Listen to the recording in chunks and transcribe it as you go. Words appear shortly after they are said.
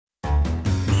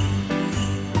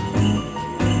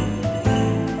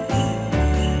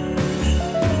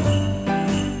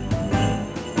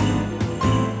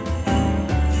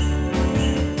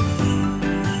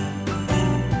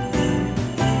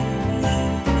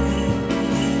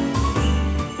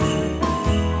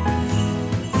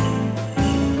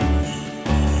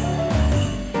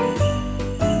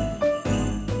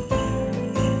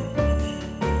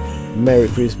Merry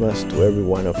Christmas to every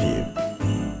one of you.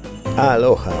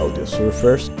 Aloha audio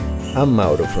surfers, I'm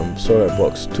Mauro from Solar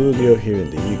Vox Studio here in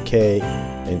the UK,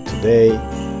 and today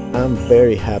I'm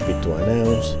very happy to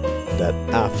announce that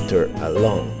after a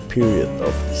long period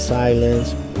of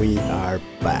silence we are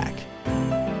back.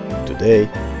 Today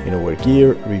in our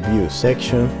gear review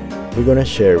section we're gonna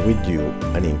share with you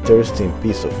an interesting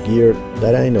piece of gear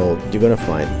that I know you're gonna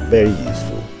find very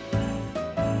useful.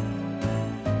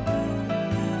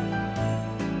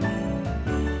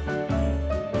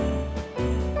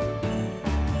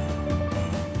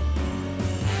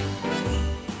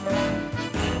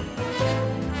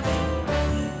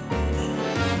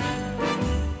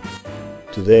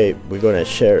 Today we're gonna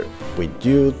share with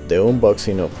you the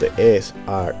unboxing of the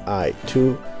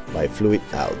SRI-2 by Fluid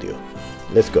Audio.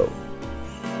 Let's go!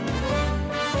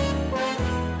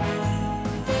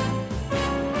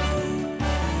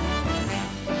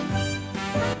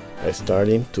 I'm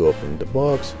starting to open the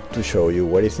box to show you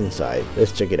what is inside.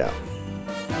 Let's check it out.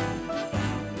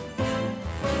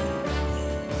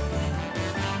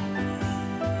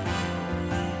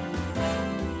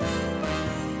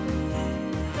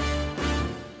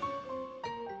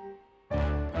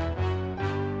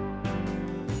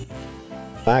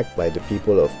 Backed by the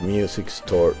people of Music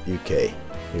Store UK.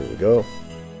 Here we go.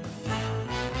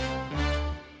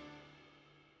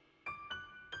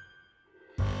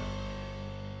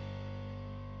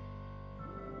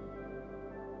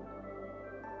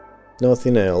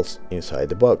 Nothing else inside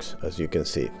the box, as you can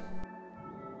see.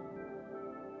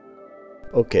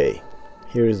 Okay,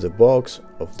 here is the box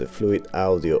of the Fluid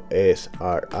Audio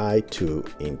SRI-2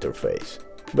 interface.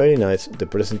 Very nice, the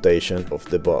presentation of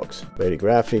the box, very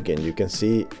graphic, and you can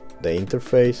see the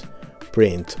interface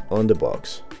print on the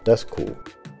box. That's cool.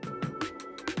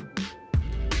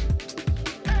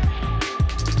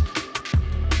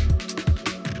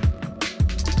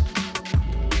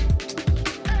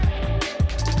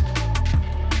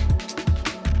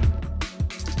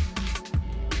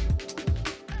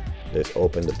 Let's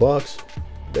open the box.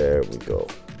 There we go.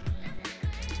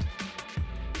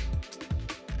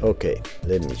 Okay,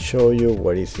 let me show you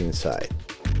what is inside.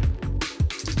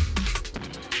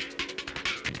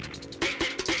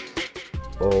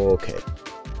 Okay,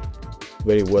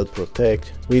 very well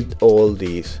protected with all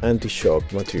this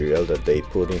anti-shock material that they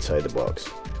put inside the box.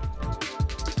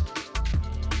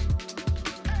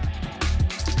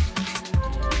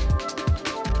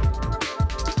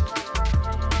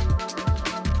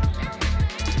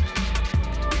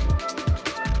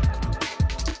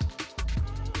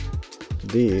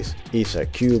 This is a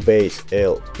Cubase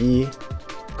LE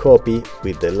copy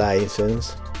with the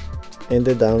license and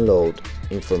the download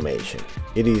information.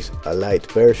 It is a light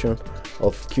version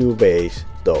of Cubase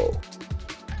DAW.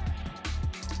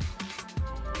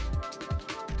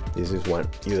 This is one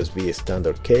USB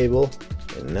standard cable,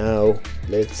 and now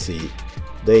let's see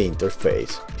the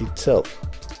interface itself.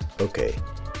 Okay,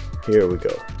 here we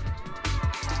go.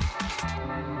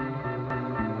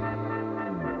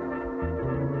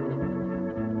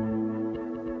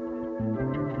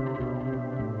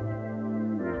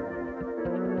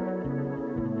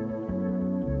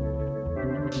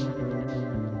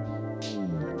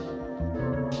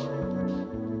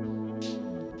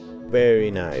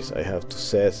 Very nice. I have to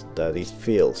say that it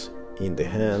feels in the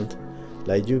hand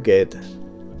like you get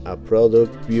a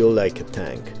product built like a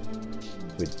tank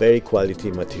with very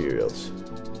quality materials.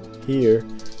 Here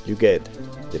you get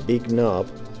the big knob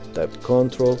that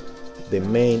controls the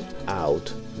main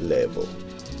out level.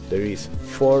 There is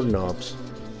 4 knobs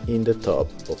in the top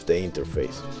of the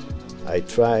interface. I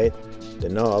tried the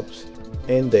knobs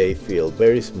and they feel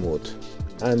very smooth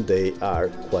and they are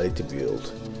quality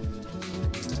built.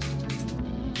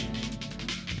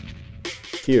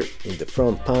 Here in the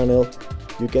front panel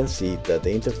you can see that the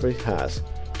interface has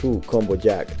 2 combo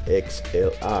jack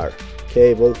XLR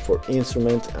cable for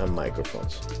instruments and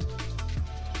microphones.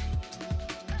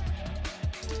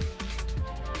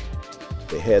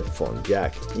 The headphone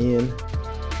jack in.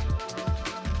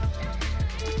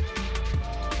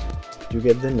 You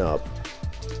get the knob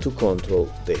to control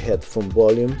the headphone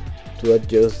volume to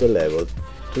adjust the level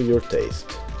to your taste.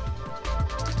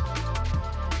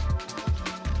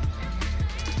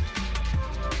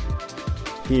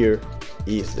 Here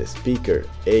is the speaker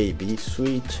A/B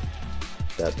switch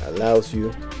that allows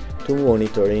you to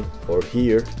monitoring or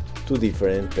hear 2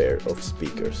 different pair of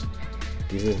speakers.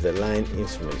 This is the line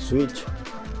instrument switch.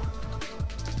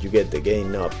 You get the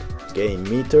gain knob, gain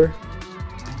meter,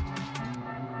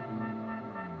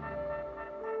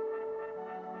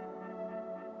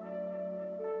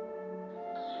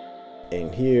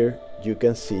 and here you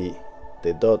can see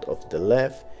the dot of the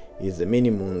left is the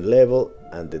minimum level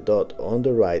and the dot on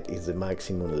the right is the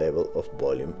maximum level of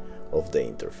volume of the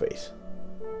interface.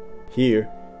 Here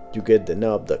you get the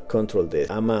knob that controls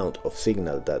the amount of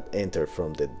signal that enter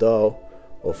from the DAW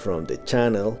or from the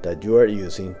channel that you are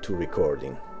using to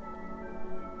recording.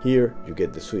 Here you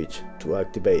get the switch to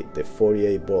activate the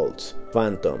 48 volts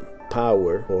phantom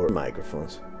power for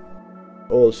microphones.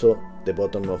 Also the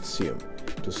button of zoom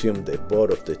to zoom the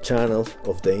both of the channels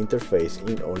of the interface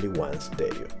in only one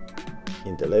stereo.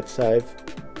 In the left side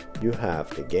you have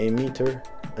the gain meter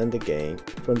and the gain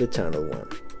from the channel 1.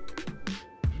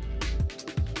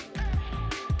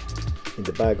 In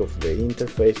the back of the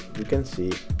interface you can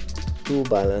see two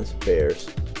balanced pairs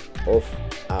of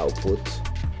outputs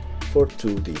for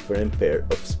two different pairs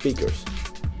of speakers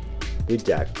with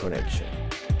jack connection.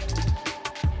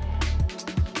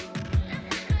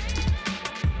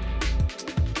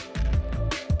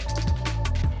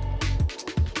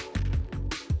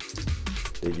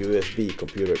 The USB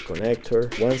computer connector,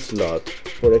 one slot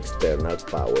for external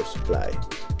power supply.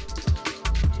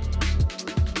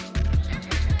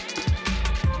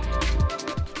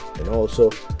 And also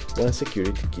one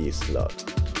security key slot.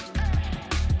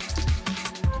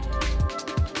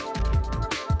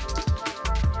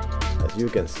 As you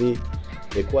can see,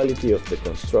 the quality of the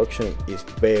construction is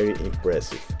very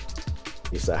impressive.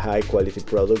 It's a high quality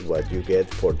product what you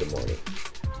get for the money.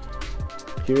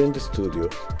 Here in the studio,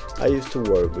 I used to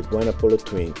work with one Apollo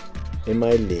Twin and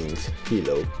my Lynx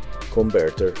Hilo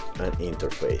converter and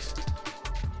interface.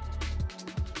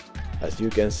 As you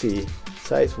can see,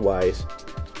 size-wise,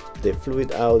 the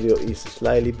Fluid Audio is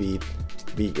slightly bit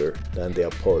bigger than the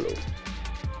Apollo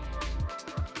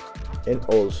and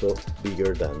also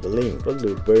bigger than the Lynx, but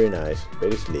look very nice,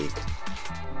 very sleek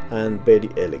and very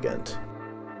elegant.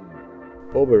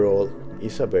 Overall,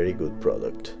 it's a very good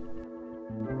product.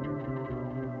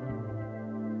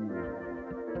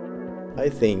 I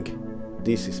think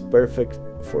this is perfect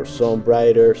for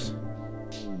songwriters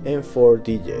and for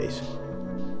DJs.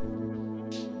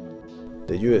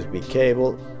 The USB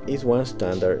cable is one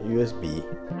standard USB-A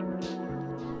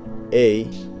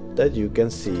that you can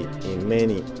see in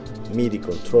many MIDI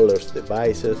controllers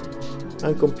devices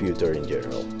and computer in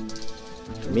general.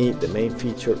 To me, the main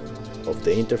feature of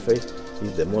the interface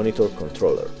is the monitor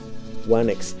controller. One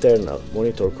external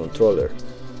monitor controller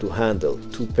to handle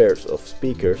two pairs of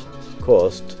speakers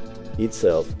cost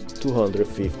itself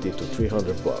 $250 to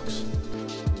 $300.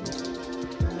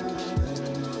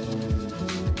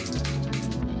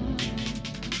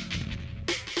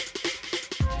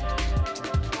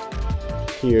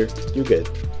 Here you get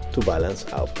to balance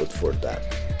output for that,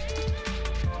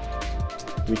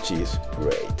 which is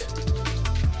great.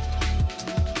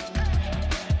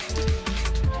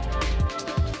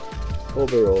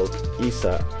 Overall, it's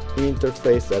an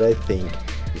interface that I think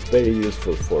is very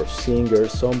useful for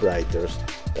singers, songwriters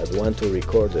that want to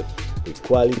record it with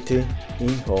quality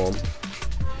in home,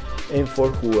 and for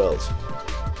who else?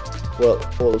 Well,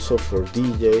 also for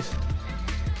DJs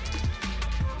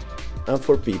and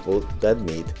for people that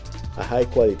need a high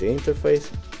quality interface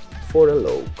for a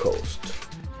low cost.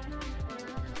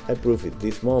 I prove at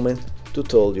this moment to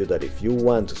tell you that if you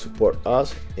want to support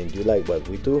us and you like what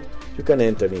we do, you can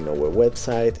enter in our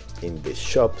website in the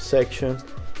shop section,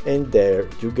 and there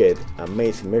you get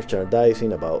amazing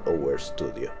merchandising about our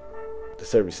studio, the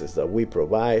services that we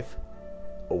provide,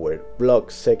 our blog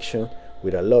section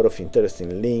with a lot of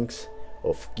interesting links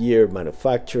of gear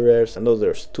manufacturers and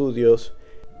other studios,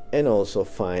 and also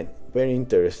find very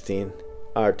interesting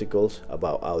articles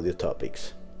about audio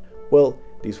topics. Well,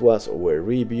 this was our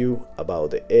review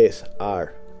about the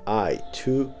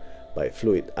SRI-2 by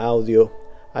Fluid Audio.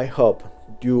 I hope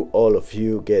all of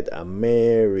you get a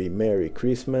Merry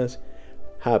Christmas,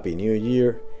 Happy New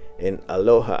Year, and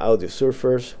aloha audio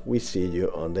surfers. We see you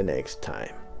on the next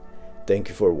time. Thank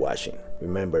you for watching.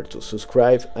 Remember to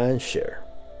subscribe and share.